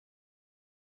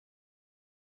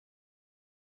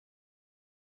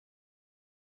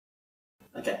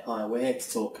Okay, hi, we're here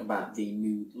to talk about the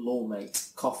new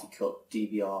LawMate coffee cup,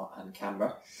 DVR and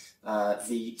camera.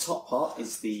 The top part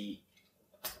is this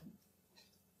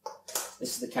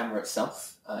is the camera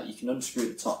itself. You can unscrew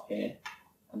the top here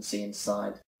and see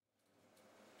inside.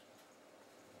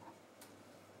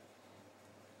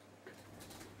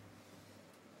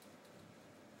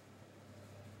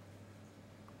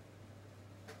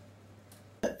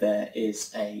 There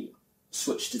is a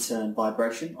switch to turn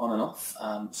vibration on and off,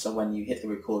 so when you hit the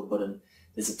record button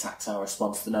there's a tactile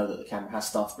response to know that the camera has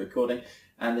started recording,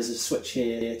 and there's a switch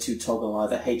here to toggle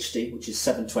either HD, which is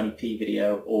 720p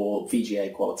video, or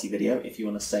VGA quality video if you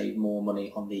want to save more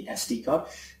money on the SD card.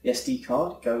 The SD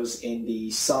card goes in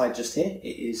the side just here.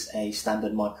 It is a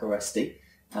standard micro SD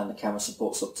and the camera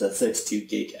supports up to 32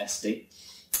 gig SD.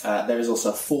 There is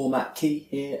also a format key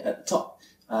here at the top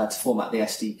to format the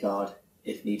SD card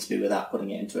if needs be without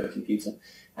putting it into a computer.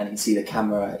 And you can see the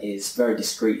camera is very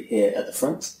discreet here at the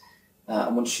front.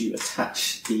 And once you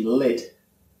attach the lid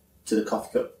to the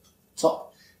coffee cup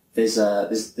top, there's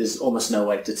almost no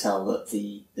way to tell that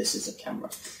this is a camera.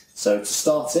 So to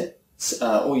start it,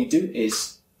 all you do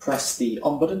is press the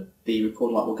on button, the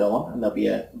record light will go on and there'll be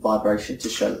a vibration to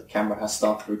show that the camera has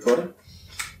started recording.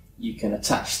 You can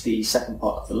attach the second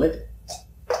part of the lid,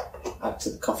 add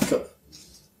to the coffee cup.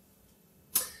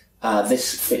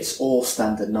 This fits all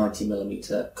standard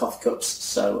 90mm coffee cups,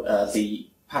 so the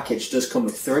package does come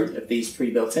with 3 of these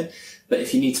pre-built in, but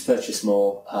if you need to purchase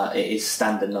more, it is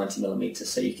standard 90mm,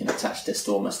 so you can attach this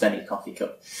to almost any coffee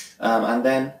cup. And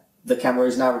then the camera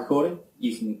is now recording.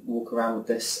 You can walk around with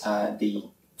this. The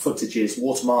footage is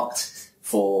watermarked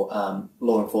for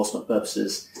law enforcement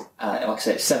purposes. Like I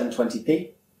say, it's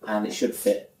 720p, and it should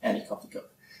fit any coffee cup.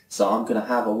 So I'm going to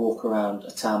have a walk around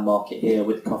a town market here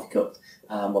with the coffee cup,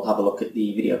 and we'll have a look at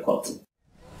the video quality.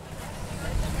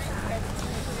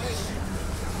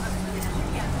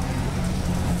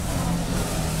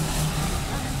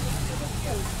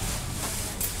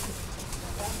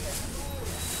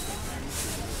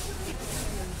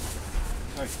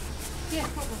 Yeah,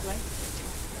 probably.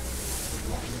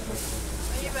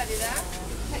 Are you ready there?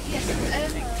 Yes.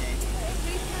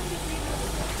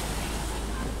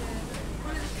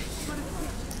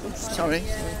 Sorry.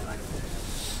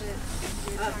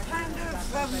 Pound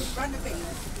of run of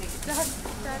beans, please. Dad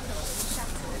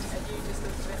shattered and you just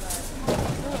looked a bit like,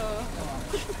 oh.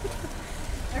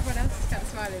 Everyone else is kind of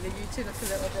smiling and you two look a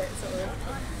little bit sort of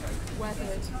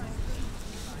weathered.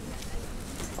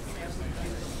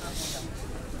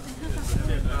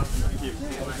 Thank you.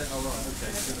 Oh, right, okay.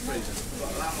 Good freezer.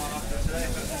 Got a lamb on after today,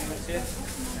 here.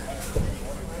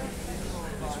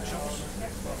 Got some chops.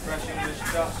 Got fresh English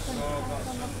chops. Got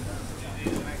some